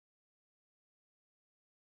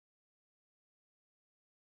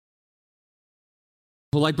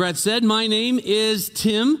Well, like Brad said, my name is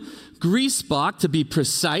Tim Griesbach, to be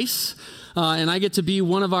precise, and I get to be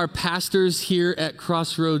one of our pastors here at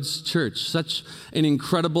Crossroads Church. Such an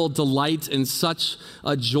incredible delight and such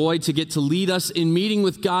a joy to get to lead us in meeting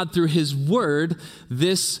with God through His Word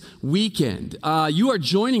this weekend. You are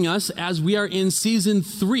joining us as we are in season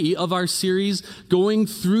 3 of our series going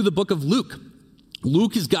through the book of Luke.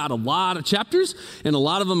 Luke has got a lot of chapters, and a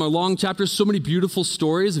lot of them are long chapters. So many beautiful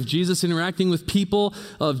stories of Jesus interacting with people,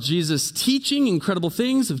 of Jesus teaching incredible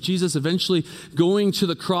things, of Jesus eventually going to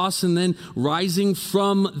the cross and then rising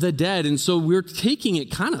from the dead. And so we're taking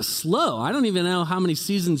it kind of slow. I don't even know how many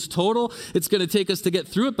seasons total it's going to take us to get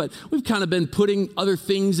through it, but we've kind of been putting other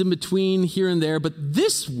things in between here and there. But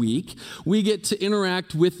this week, we get to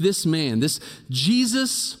interact with this man, this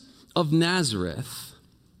Jesus of Nazareth,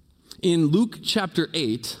 in Luke chapter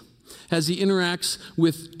 8, as he interacts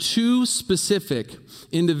with two specific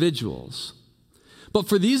individuals. But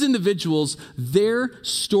for these individuals, their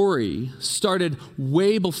story started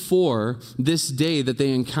way before this day that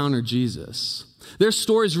they encountered Jesus. Their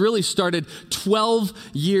stories really started 12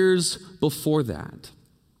 years before that.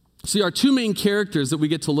 See, our two main characters that we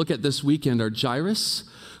get to look at this weekend are Jairus,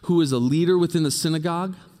 who is a leader within the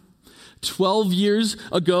synagogue. 12 years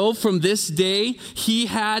ago from this day, he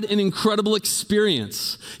had an incredible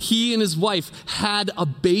experience. He and his wife had a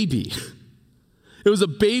baby. It was a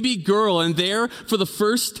baby girl, and there, for the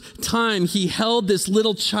first time, he held this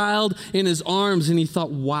little child in his arms, and he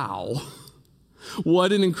thought, wow,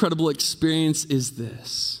 what an incredible experience is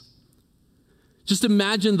this? Just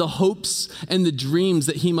imagine the hopes and the dreams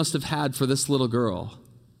that he must have had for this little girl.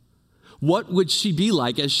 What would she be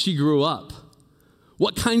like as she grew up?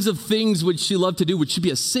 What kinds of things would she love to do? Would she be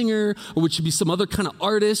a singer, or would she be some other kind of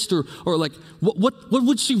artist, or like what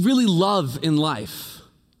would she really love in life?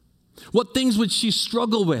 What things would she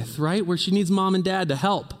struggle with, right? Where she needs mom and dad to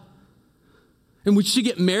help. And would she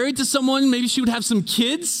get married to someone? Maybe she would have some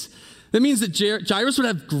kids. That means that Jairus would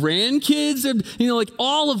have grandkids. And, like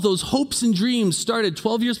all of those hopes and dreams started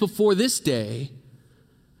 12 years before this day,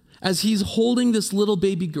 as he's holding this little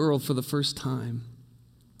baby girl for the first time,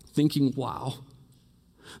 thinking, wow,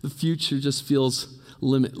 the future just feels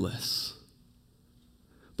limitless.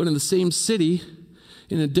 But in the same city,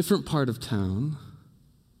 in a different part of town,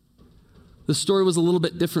 the story was a little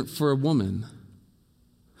bit different for a woman.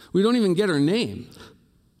 We don't even get her name.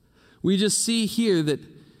 We just see here that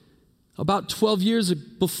about 12 years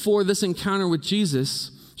before this encounter with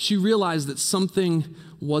Jesus, she realized that something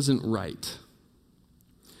wasn't right.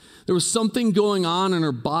 There was something going on in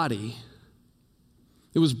her body.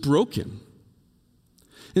 It was broken.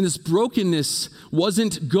 And this brokenness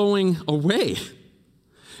wasn't going away.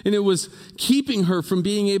 And it was keeping her from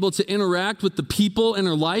being able to interact with the people in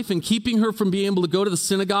her life, and keeping her from being able to go to the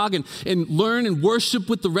synagogue and learn and worship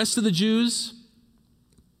with the rest of the Jews.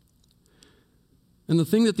 And the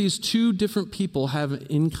thing that these two different people have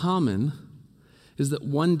in common is that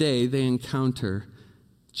one day they encounter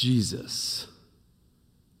Jesus.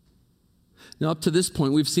 Now, up to this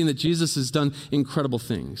point, we've seen that Jesus has done incredible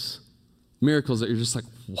things. Miracles that you're just like,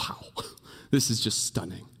 wow, this is just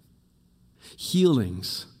stunning.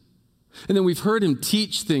 Healings. And then we've heard him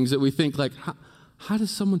teach things that we think like, how does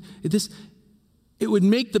someone, it would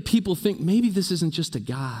make the people think maybe this isn't just a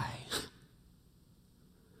guy.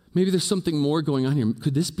 Maybe there's something more going on here.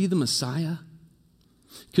 Could this be the Messiah?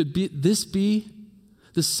 Could this be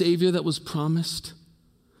the Savior that was promised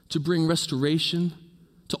to bring restoration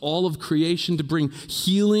to all of creation, to bring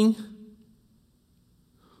healing?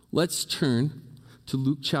 Let's turn to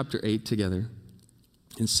Luke chapter 8 together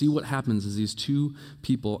and see what happens as these two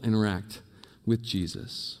people interact with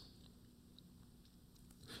Jesus.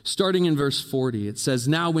 Starting in verse 40, it says,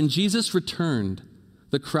 "Now when Jesus returned,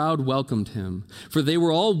 the crowd welcomed him, for they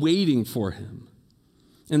were all waiting for him.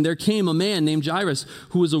 And there came a man named Jairus,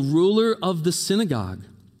 who was a ruler of the synagogue.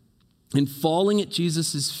 And falling at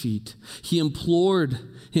Jesus' feet, he implored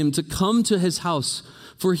him to come to his house,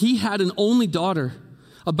 for he had an only daughter,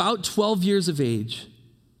 about 12 years of age,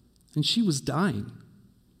 and she was dying.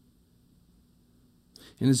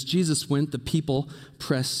 And as Jesus went, the people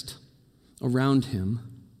pressed around him.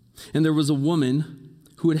 And there was a woman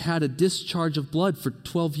who had had a discharge of blood for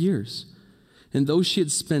 12 years. And though she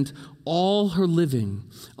had spent all her living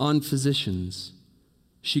on physicians,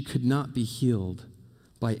 she could not be healed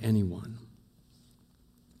by anyone."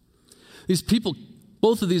 These people,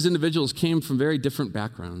 both of these individuals, came from very different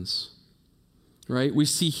backgrounds. Right? We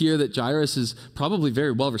see here that Jairus is probably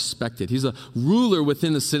very well respected. He's a ruler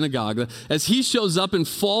within the synagogue. As he shows up and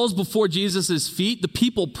falls before Jesus' feet, the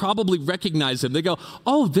people probably recognize him. They go,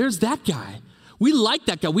 oh, there's that guy. We like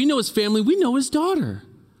that guy. We know his family. We know his daughter.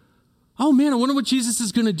 Oh man, I wonder what Jesus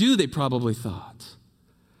is going to do, they probably thought.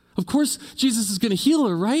 Of course, Jesus is going to heal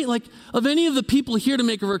her, right? Like, of any of the people here to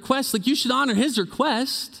make a request, like, you should honor his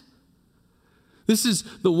request. This is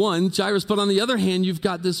the one, Jairus. But on the other hand, you've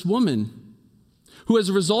got this woman who, as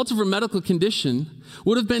a result of her medical condition,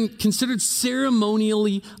 would have been considered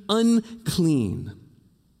ceremonially unclean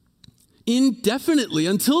indefinitely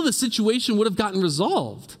until the situation would have gotten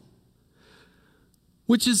resolved.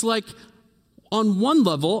 Which is like, on one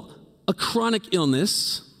level, a chronic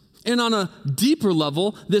illness, and on a deeper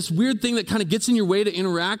level, this weird thing that kind of gets in your way to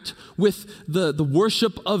interact with the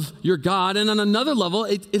worship of your God. And on another level,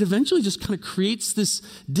 it eventually just kind of creates this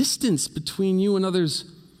distance between you and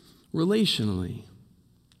others relationally.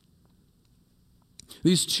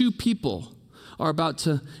 These two people are about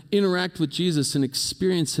to interact with Jesus and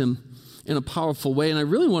experience him in a powerful way. And I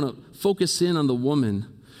really want to focus in on the woman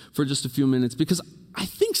for just a few minutes, because I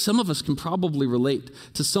think some of us can probably relate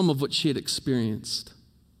to some of what she had experienced.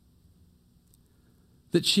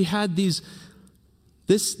 That she had this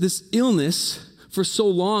illness for so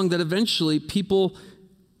long that eventually people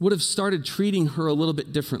would have started treating her a little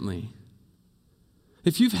bit differently.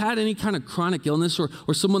 If you've had any kind of chronic illness,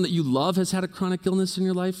 or someone that you love has had a chronic illness in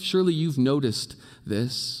your life, surely you've noticed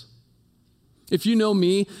this. If you know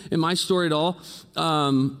me and my story at all,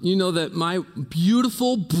 you know that my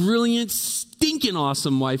beautiful, brilliant, stinking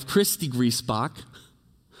awesome wife, Christy Griesbach,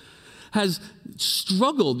 has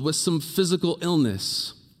struggled with some physical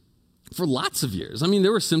illness for lots of years. I mean,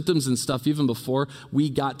 there were symptoms and stuff even before we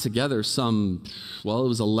got together it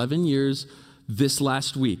was 11 years this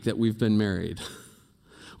last week that we've been married,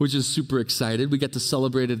 which is super excited. We get to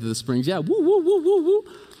celebrate it at the Springs. Yeah, woo, woo, woo, woo, woo.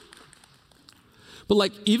 But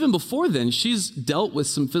like even before then, she's dealt with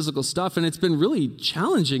some physical stuff, and it's been really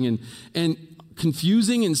challenging and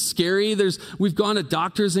confusing and scary. We've gone to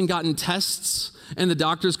doctors and gotten tests, and the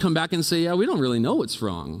doctors come back and say, yeah, we don't really know what's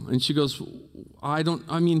wrong. And she goes, I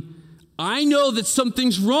know that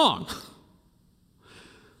something's wrong.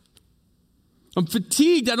 I'm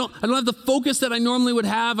fatigued. I don't have the focus that I normally would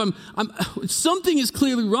have. Something is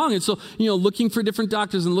clearly wrong. And so, looking for different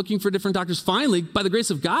doctors. Finally, by the grace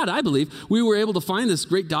of God, I believe, we were able to find this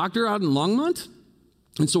great doctor out in Longmont.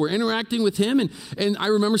 And so we're interacting with him, and I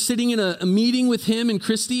remember sitting in a meeting with him and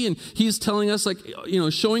Christy, and he's telling us,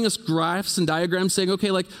 showing us graphs and diagrams, saying,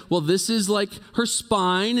 okay, this is like her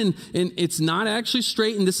spine, and it's not actually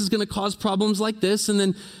straight, and this is going to cause problems like this. And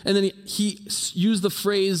then he used the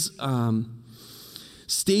phrase,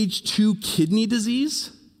 stage 2 kidney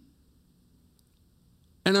disease.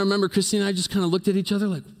 And I remember Christy and I just kind of looked at each other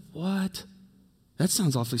like, what? That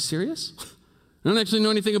sounds awfully serious. I don't actually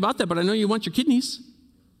know anything about that, but I know you want your kidneys.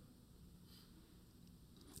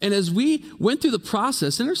 And as we went through the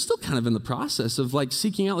process, and are still kind of in the process of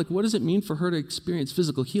seeking out, what does it mean for her to experience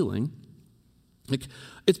physical healing?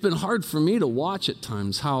 It's been hard for me to watch at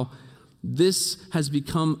times how this has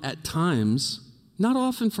become at times, not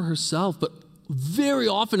often for herself, but very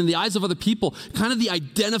often in the eyes of other people, kind of the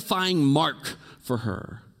identifying mark for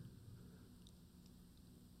her.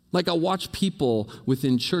 I'll watch people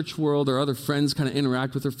within church world or other friends kind of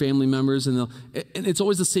interact with their family members, and it's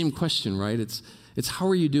always the same question, right? It's how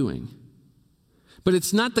are you doing? But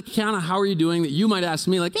it's not the kind of how are you doing that you might ask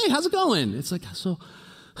me, hey, how's it going? It's so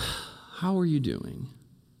how are you doing?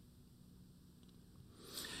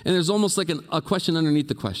 And there's almost a question underneath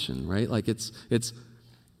the question, right? It's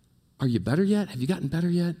are you better yet? Have you gotten better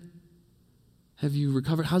yet? Have you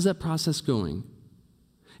recovered? How's that process going?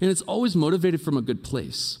 And it's always motivated from a good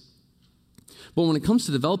place. But when it comes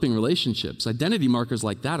to developing relationships, identity markers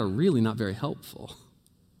like that are really not very helpful.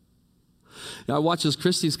 I watch as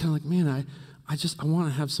Christy's kind of man, I want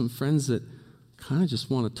to have some friends that kind of just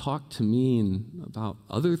want to talk to me and about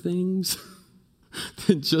other things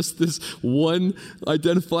than just this one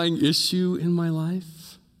identifying issue in my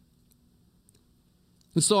life.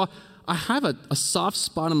 And so I have a soft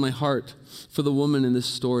spot in my heart for the woman in this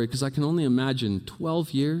story, because I can only imagine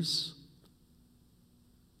 12 years.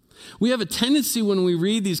 We have a tendency when we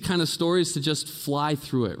read these kind of stories to just fly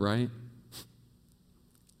through it, right?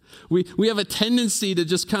 We have a tendency to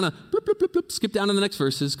just kind of skip down to the next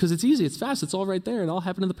verses, because it's easy, it's fast, it's all right there. It all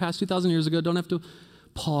happened in the past 2,000 years ago. Don't have to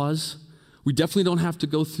pause. We definitely don't have to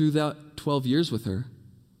go through that 12 years with her.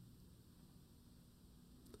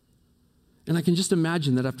 And I can just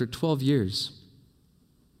imagine that after 12 years,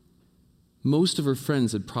 most of her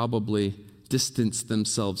friends had probably distanced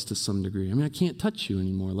themselves to some degree. I can't touch you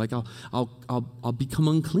anymore. I'll become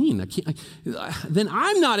unclean. Then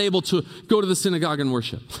I'm not able to go to the synagogue and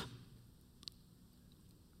worship.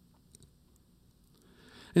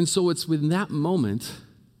 And so it's within that moment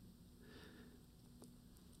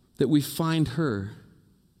that we find her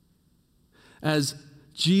as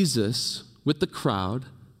Jesus with the crowd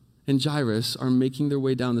and Jairus are making their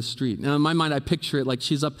way down the street. Now, in my mind, I picture it like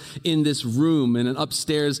she's up in this room in an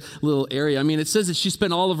upstairs little area. I mean, it says that she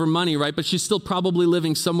spent all of her money, right? But she's still probably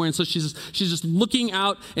living somewhere. And so she's just looking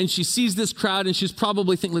out and she sees this crowd and she's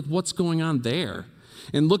probably thinking, like, what's going on there?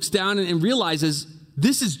 And looks down and realizes,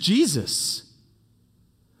 this is Jesus.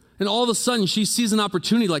 And all of a sudden, she sees an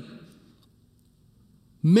opportunity like,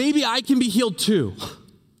 maybe I can be healed too.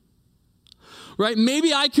 Right?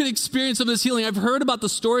 Maybe I could experience some of this healing. I've heard about the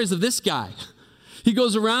stories of this guy. He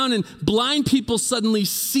goes around and blind people suddenly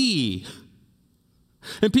see.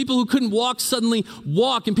 And people who couldn't walk suddenly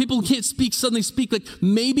walk. And people who can't speak suddenly speak. Like,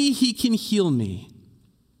 maybe he can heal me.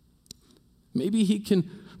 Maybe he can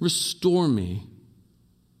restore me.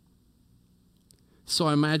 So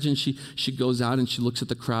I imagine she goes out and she looks at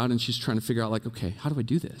the crowd and she's trying to figure out, like, okay, how do I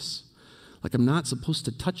do this? Like, I'm not supposed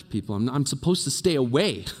to touch people. I'm supposed to stay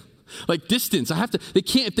away. Like, distance. They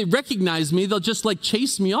can't, if they recognize me, they'll just like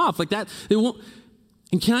chase me off like that. They won't.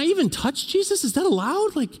 And can I even touch Jesus? Is that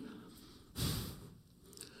allowed? Like,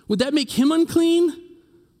 would that make him unclean?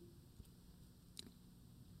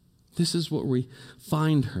 This is what we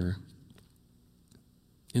find her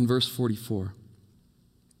in verse 44.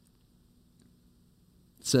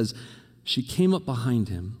 It says, she came up behind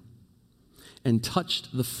him and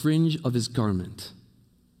touched the fringe of his garment.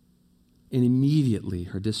 And immediately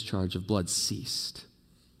her discharge of blood ceased.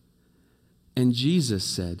 And Jesus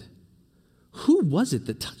said, who was it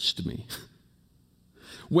that touched me?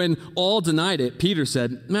 When all denied it, Peter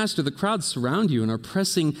said, Master, the crowds surround you and are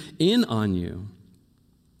pressing in on you.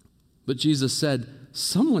 But Jesus said,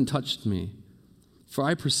 someone touched me, for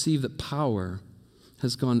I perceive that power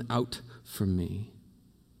has gone out from me.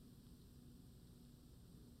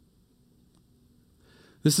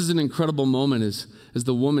 This is an incredible moment as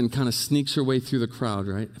the woman kind of sneaks her way through the crowd,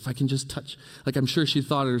 right? If I can just touch, like I'm sure she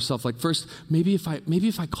thought of herself, like first, maybe if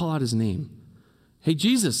I call out his name. Hey,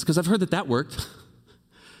 Jesus, because I've heard that worked.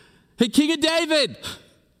 Hey, King of David,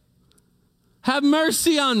 have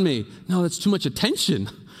mercy on me. No, that's too much attention.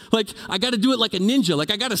 Like, I got to do it like a ninja.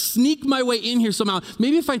 Like, I got to sneak my way in here somehow.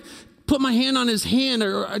 Maybe if I put my hand on his hand,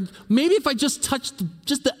 or maybe if I just touch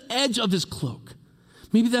just the edge of his cloak,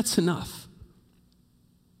 maybe that's enough.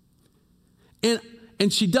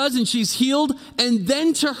 And she does, and she's healed, and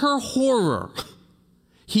then to her horror,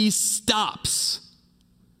 he stops.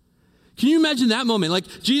 Can you imagine that moment? Like,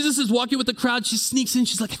 Jesus is walking with the crowd, she sneaks in,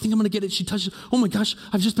 she's like, I think I'm going to get it. She touches, oh my gosh,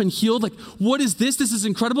 I've just been healed. Like, what is this? This is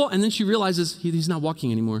incredible. And then she realizes he's not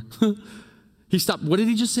walking anymore. He stopped. What did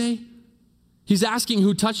he just say? He's asking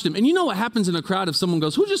who touched him. And you know what happens in a crowd if someone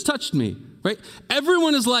goes, who just touched me? Right?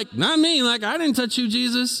 Everyone is like, not me. Like, I didn't touch you,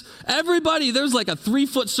 Jesus. Everybody, there's like a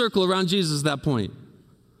 3-foot circle around Jesus at that point.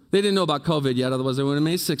 They didn't know about COVID yet. Otherwise, they would have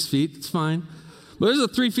made 6 feet. It's fine. But there's a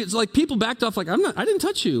 3 feet. It's like people backed off like, I didn't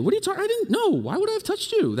touch you. What are you talking? I didn't know. Why would I have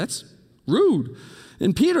touched you? That's rude.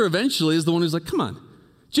 And Peter eventually is the one who's like, come on.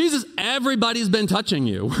 Jesus, everybody's been touching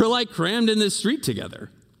you. We're like crammed in this street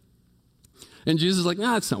together. And Jesus is like,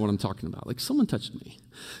 that's not what I'm talking about. Like, someone touched me.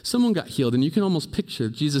 Someone got healed. And you can almost picture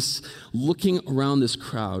Jesus looking around this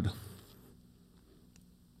crowd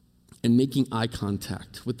and making eye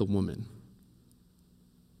contact with the woman.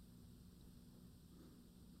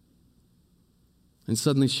 And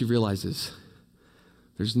suddenly she realizes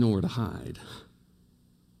there's nowhere to hide.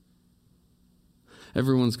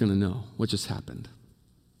 Everyone's going to know what just happened.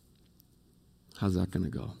 How's that going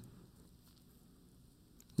to go?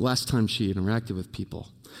 Last time she interacted with people,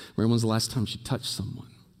 when was the last time she touched someone?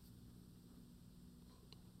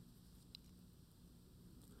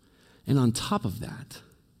 And on top of that,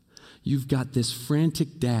 you've got this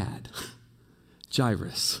frantic dad,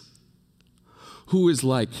 Jairus, who is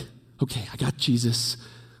like, okay, I got Jesus.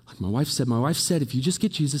 Like my wife said, if you just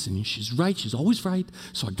get Jesus, and she's right, she's always right.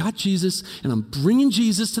 So I got Jesus, and I'm bringing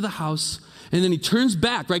Jesus to the house. And then he turns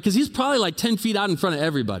back, right? Because he's probably like 10 feet out in front of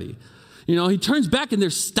everybody. You know, he turns back and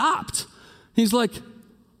they're stopped. He's like,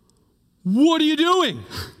 what are you doing?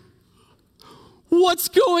 What's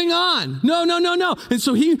going on? No. And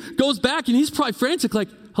so he goes back and he's probably frantic, like,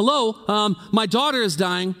 hello, my daughter is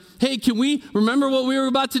dying. Hey, can we remember what we were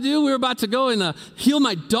about to do? We were about to go and heal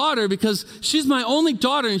my daughter because she's my only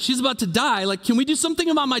daughter and she's about to die. Like, can we do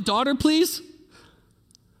something about my daughter, please?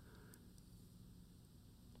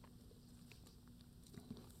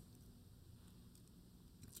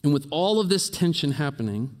 And with all of this tension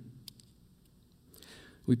happening,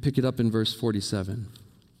 we pick it up in verse 47.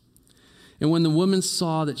 And when the woman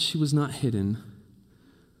saw that she was not hidden,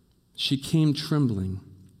 she came trembling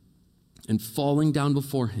and falling down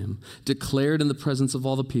before him, declared in the presence of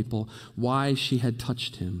all the people why she had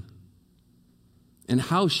touched him and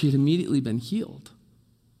how she had immediately been healed.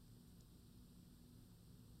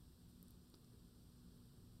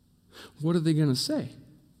 What are they going to say?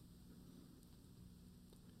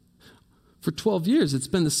 For 12 years, it's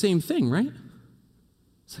been the same thing, right?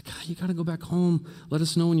 It's like, you got to go back home. Let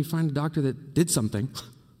us know when you find a doctor that did something.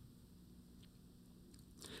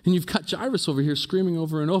 And you've got Jairus over here screaming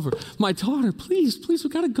over and over, my daughter, please, we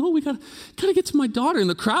got to go. We got to get to my daughter. And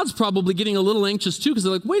the crowd's probably getting a little anxious too, because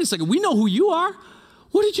they're like, wait a second, we know who you are.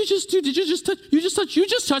 What did you just do? Did you just touch? You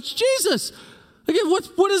just touched Jesus. Again,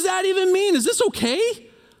 what does that even mean? Is this okay?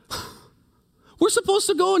 We're supposed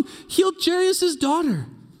to go and heal Jairus' daughter.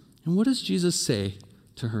 And what does Jesus say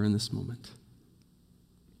to her in this moment?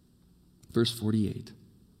 Verse 48.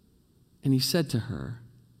 And he said to her,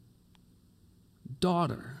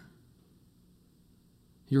 daughter,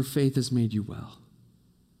 your faith has made you well.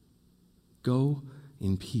 Go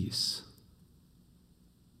in peace.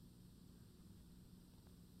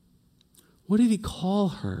 What did he call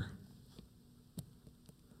her?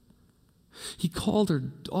 He called her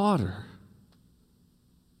daughter.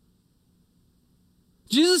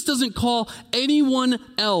 Jesus doesn't call anyone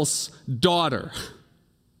else daughter.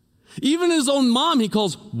 Even his own mom he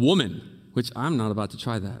calls woman, which I'm not about to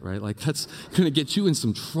try that, right? Like, that's going to get you in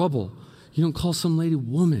some trouble. You don't call some lady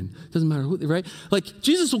woman. Doesn't matter who, right? Like,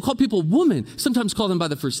 Jesus will call people woman, sometimes call them by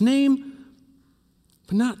the first name,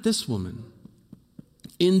 but not this woman.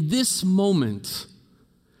 In this moment,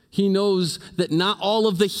 he knows that not all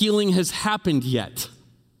of the healing has happened yet.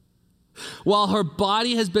 While her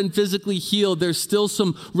body has been physically healed, there's still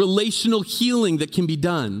some relational healing that can be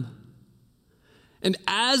done. And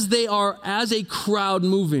as they are, as a crowd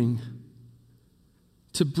moving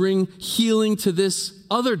to bring healing to this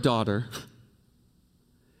other daughter,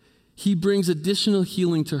 he brings additional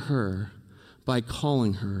healing to her by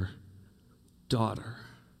calling her daughter.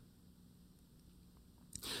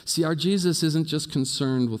 See, our Jesus isn't just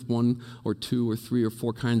concerned with one or two or three or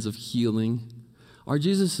four kinds of healing. Our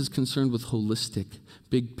Jesus is concerned with holistic,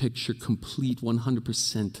 big picture, complete,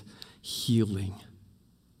 100% healing.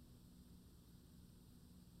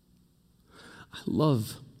 I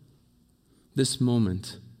love this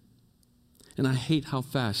moment, and I hate how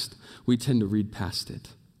fast we tend to read past it.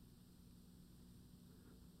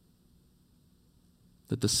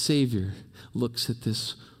 That the Savior looks at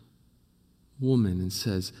this woman and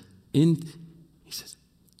says,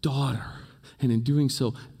 daughter, and in doing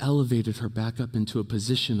so, elevated her back up into a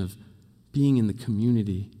position of being in the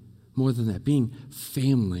community. More than that, being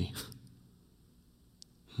family.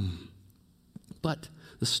 But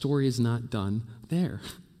the story is not done there.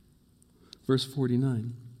 Verse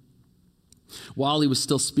 49. While he was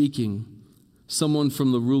still speaking, someone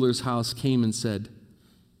from the ruler's house came and said,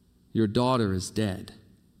 your daughter is dead.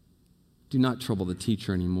 Do not trouble the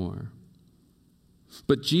teacher anymore.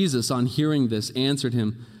 But Jesus, on hearing this, answered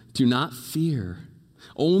him, do not fear.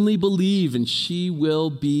 Only believe and she will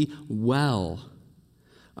be well.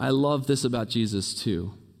 I love this about Jesus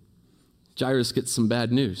too. Jairus gets some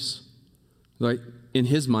bad news. Right? In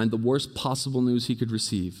his mind, the worst possible news he could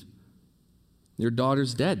receive. Your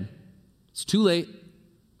daughter's dead. It's too late.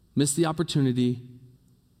 Missed the opportunity.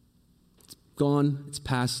 It's gone. It's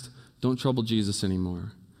past. Don't trouble Jesus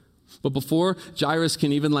anymore. But before Jairus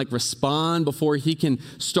can even respond, before he can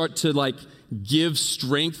start to give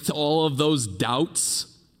strength to all of those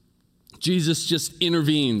doubts, Jesus just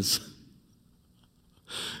intervenes.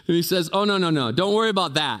 And he says, oh, no, don't worry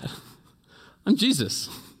about that. I'm Jesus.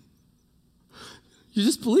 You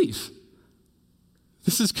just believe.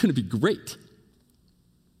 This is going to be great.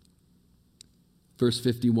 Verse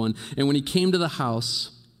 51, and when he came to the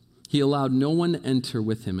house, he allowed no one to enter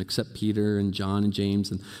with him except Peter and John and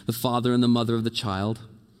James and the father and the mother of the child.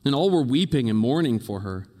 And all were weeping and mourning for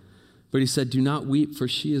her. But he said, do not weep, for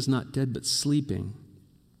she is not dead, but sleeping.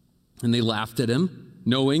 And they laughed at him,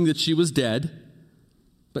 knowing that she was dead.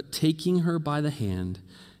 But taking her by the hand,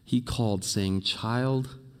 he called, saying,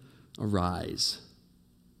 child, arise.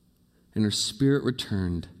 And her spirit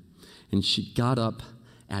returned, and she got up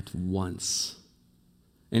at once.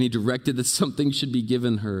 And he directed that something should be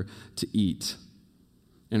given her to eat.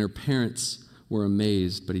 And her parents were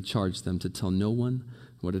amazed, but he charged them to tell no one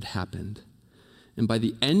what had happened. And by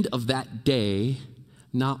the end of that day,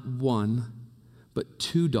 not one, but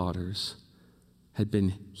two daughters had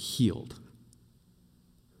been healed.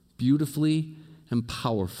 Beautifully and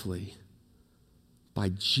powerfully by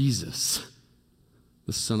Jesus,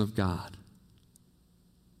 the Son of God.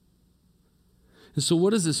 And so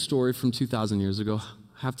what does this story from 2,000 years ago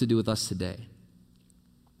have to do with us today?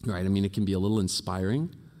 right? I mean, it can be a little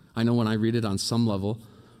inspiring. I know when I read it on some level,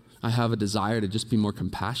 I have a desire to just be more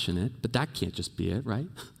compassionate, but that can't just be it, right?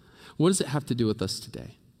 What does it have to do with us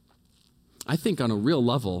today? I think on a real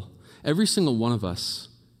level, every single one of us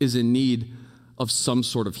is in need of some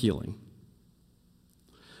sort of healing.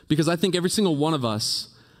 Because I think every single one of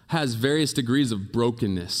us has various degrees of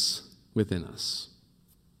brokenness within us.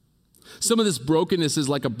 Some of this brokenness is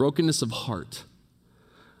like a brokenness of heart.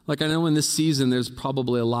 Like I know in this season, there's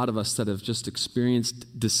probably a lot of us that have just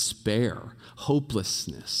experienced despair,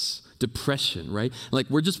 hopelessness, depression, right? Like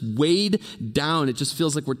we're just weighed down. It just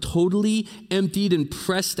feels like we're totally emptied and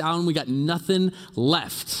pressed down. We got nothing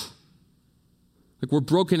left. Like we're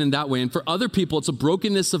broken in that way. And for other people, it's a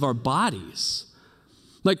brokenness of our bodies.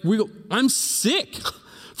 Like I'm sick.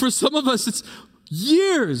 For some of us, it's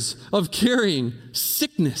years of carrying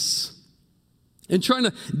sickness and trying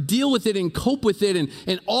to deal with it and cope with it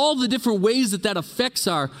and all the different ways that affects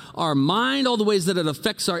our mind, all the ways that it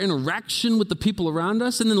affects our interaction with the people around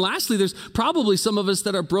us. And then lastly, there's probably some of us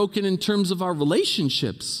that are broken in terms of our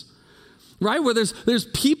relationships, right? Where there's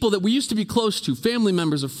people that we used to be close to, family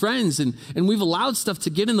members or friends, and we've allowed stuff to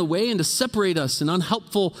get in the way and to separate us in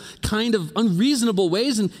unhelpful, kind of unreasonable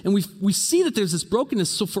ways, and we see that there's this brokenness.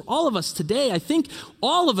 So for all of us today, I think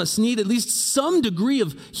all of us need at least some degree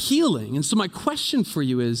of healing. And so my question for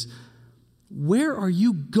you is, where are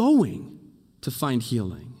you going to find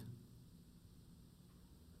healing?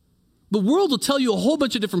 The world will tell you a whole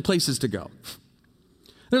bunch of different places to go.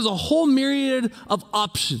 There's a whole myriad of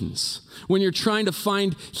options when you're trying to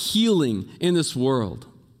find healing in this world.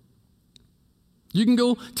 You can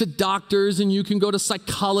go to doctors and you can go to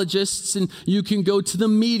psychologists and you can go to the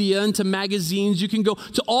media and to magazines. You can go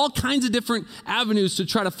to all kinds of different avenues to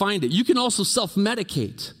try to find it. You can also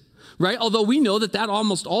self-medicate, right? Although we know that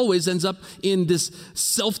almost always ends up in this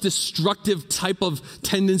self-destructive type of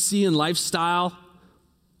tendency and lifestyle.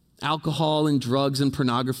 Alcohol and drugs and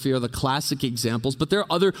pornography are the classic examples, but there are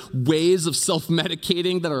other ways of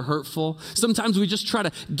self-medicating that are hurtful. Sometimes we just try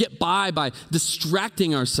to get by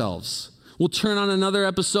distracting ourselves. We'll turn on another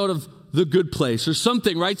episode of The Good Place or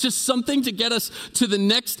something, right? Just something to get us to the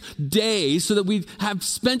next day so that we have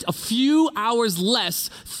spent a few hours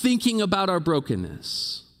less thinking about our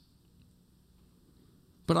brokenness.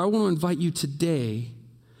 But I want to invite you today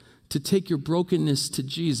to take your brokenness to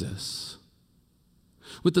Jesus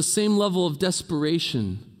with the same level of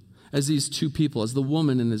desperation as these two people, as the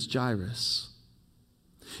woman and as Jairus.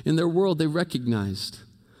 In their world, they recognized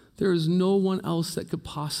there is no one else that could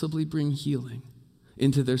possibly bring healing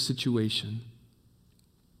into their situation.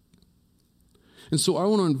 And so I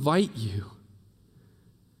want to invite you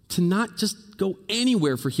to not just go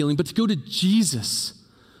anywhere for healing, but to go to Jesus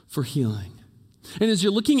for healing. And as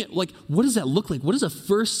you're looking at, like, what does that look like? What is a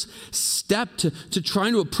first step to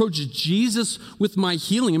trying to approach Jesus with my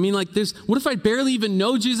healing? I mean, like, what if I barely even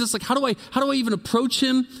know Jesus? Like, how do I even approach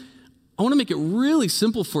him? I want to make it really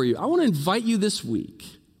simple for you. I want to invite you this week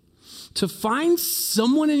to find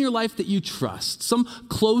someone in your life that you trust, some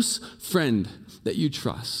close friend that you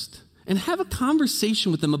trust, and have a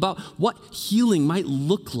conversation with them about what healing might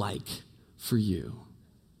look like for you.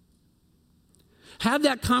 Have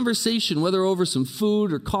that conversation, whether over some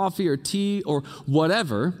food or coffee or tea or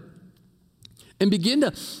whatever, and begin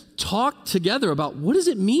to talk together about what does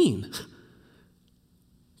it mean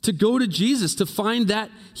to go to Jesus, to find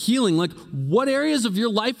that healing. Like, what areas of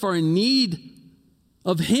your life are in need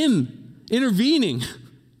of him intervening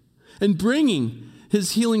and bringing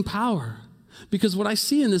his healing power? Because what I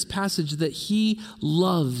see in this passage is that he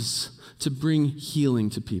loves to bring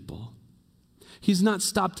healing to people. He's not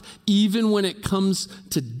stopped even when it comes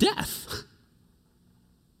to death.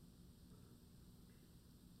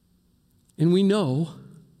 And we know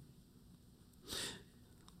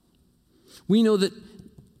that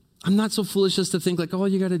I'm not so foolish as to think like, all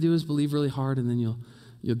you got to do is believe really hard and then you'll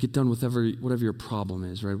get done with whatever your problem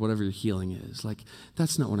is, right? Whatever your healing is. Like,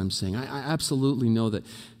 that's not what I'm saying. I absolutely know that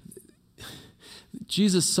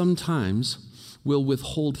Jesus sometimes will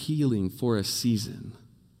withhold healing for a season.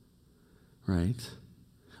 Right?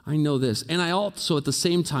 I know this. And I also at the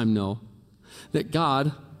same time know that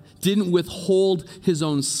God didn't withhold his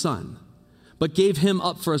own son, but gave him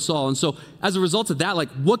up for us all. And so as a result of that, like,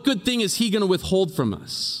 what good thing is he going to withhold from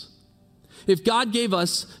us? If God gave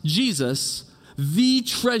us Jesus, the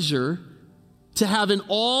treasure to have in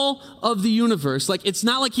all of the universe, like, it's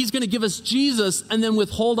not like he's going to give us Jesus and then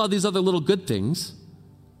withhold all these other little good things.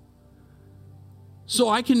 So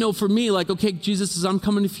I can know for me, like, okay, Jesus says, I'm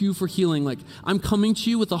coming to you for healing. Like, I'm coming to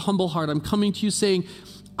you with a humble heart. I'm coming to you saying,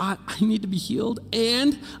 I need to be healed.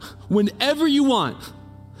 And whenever you want,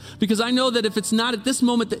 Because I know that if it's not at this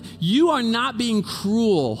moment, that you are not being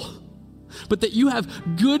cruel, but that you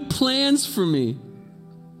have good plans for me.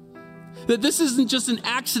 That this isn't just an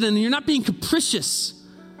accident, and you're not being capricious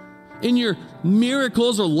in your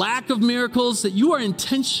miracles or lack of miracles, that you are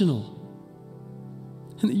intentional.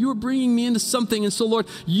 And that you are bringing me into something. And so, Lord,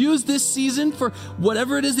 use this season for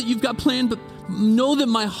whatever it is that you've got planned, but know that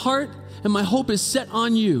my heart and my hope is set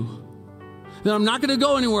on you. That I'm not going to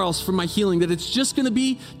go anywhere else for my healing, that it's just going to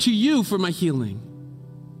be to you for my healing.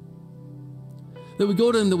 That we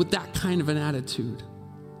go to him with that kind of an attitude.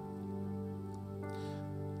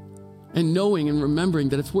 And knowing and remembering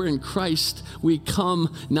that if we're in Christ, we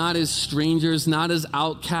come not as strangers, not as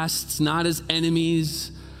outcasts, not as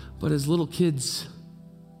enemies, but as little kids,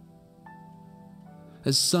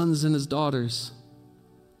 as sons and as daughters.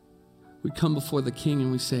 We come before the King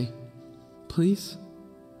and we say, please.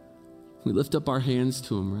 We lift up our hands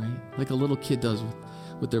to him, right? Like a little kid does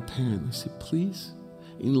with their parent. They say, please.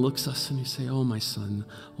 And he looks at us and he say, oh, my son,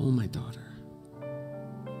 oh, my daughter.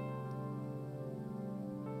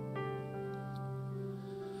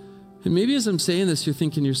 And maybe as I'm saying this, you're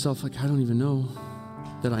thinking to yourself, like, I don't even know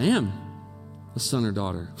that I am a son or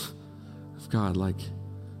daughter of God. Like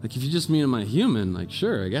if you just mean I'm a human, like,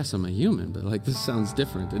 sure, I guess I'm a human, but like, this sounds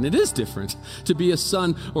different. And it is different to be a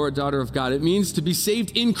son or a daughter of God. It means to be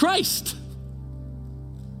saved in Christ.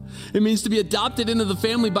 It means to be adopted into the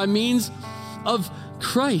family by means of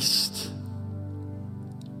Christ.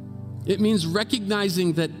 It means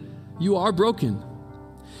recognizing that you are broken,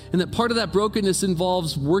 and that part of that brokenness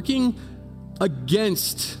involves working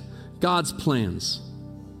against God's plans,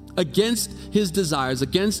 against his desires,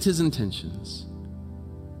 against his intentions.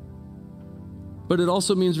 But it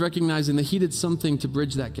also means recognizing that he did something to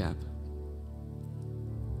bridge that gap.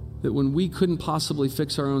 That when we couldn't possibly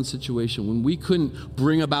fix our own situation, when we couldn't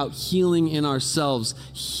bring about healing in ourselves,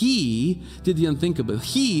 he did the unthinkable.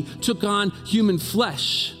 He took on human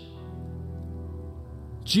flesh.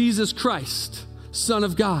 Jesus Christ, Son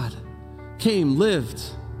of God, came, lived,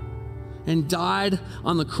 and died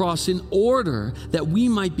on the cross in order that we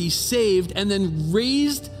might be saved and then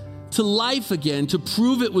raised to life again to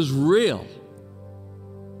prove it was real.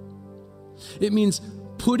 It means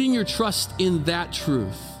putting your trust in that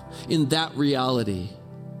truth, in that reality,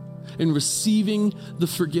 and receiving the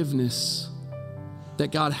forgiveness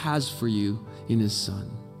that God has for you in his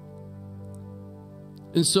Son.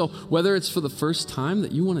 And so whether it's for the first time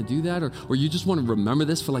that you want to do that, or you just want to remember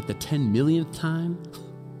this for like the 10 millionth time,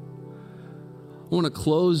 I want to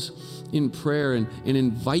close in prayer and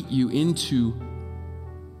invite you into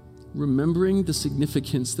remembering the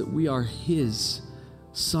significance that we are his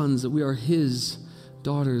sons, that we are his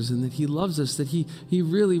daughters, and that he loves us, that he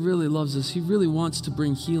really, really loves us. He really wants to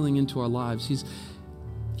bring healing into our lives.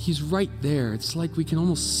 He's right there. It's like we can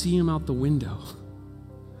almost see him out the window.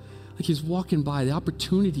 Like he's walking by. The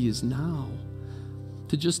opportunity is now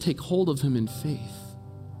to just take hold of him in faith.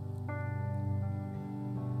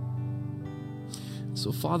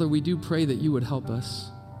 So, Father, we do pray that you would help us.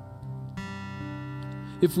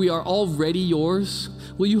 If we are already yours,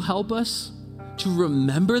 will you help us to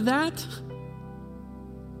remember that?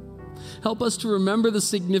 Help us to remember the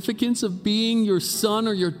significance of being your son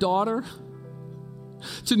or your daughter.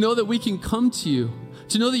 To know that we can come to you.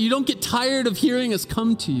 To know that you don't get tired of hearing us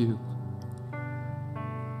come to you.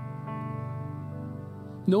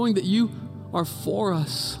 Knowing that you are for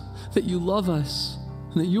us, that you love us,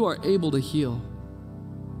 and that you are able to heal.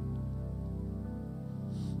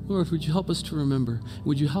 Lord, would you help us to remember?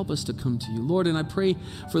 Would you help us to come to you? Lord, and I pray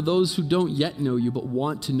for those who don't yet know you but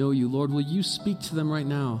want to know you. Lord, will you speak to them right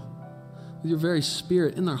now? With your very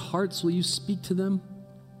spirit in their hearts, will you speak to them?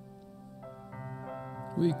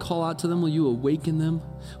 Will you call out to them? Will you awaken them?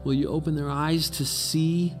 Will you open their eyes to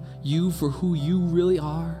see you for who you really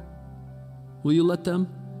are? Will you let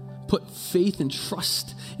them put faith and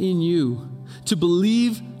trust in you to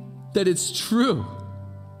believe that it's true?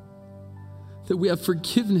 That we have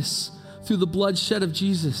forgiveness through the blood shed of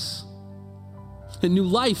Jesus and new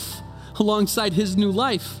life alongside his new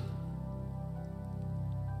life.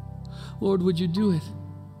 Lord, would you do it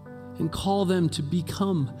and call them to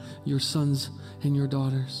become your sons and your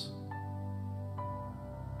daughters?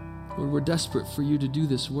 Lord, we're desperate for you to do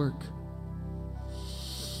this work.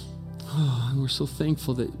 Oh, and we're so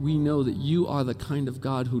thankful that we know that you are the kind of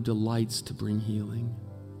God who delights to bring healing.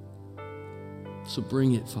 So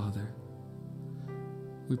bring it, Father.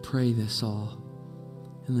 We pray this all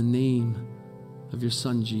in the name of your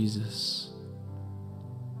Son, Jesus.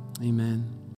 Amen.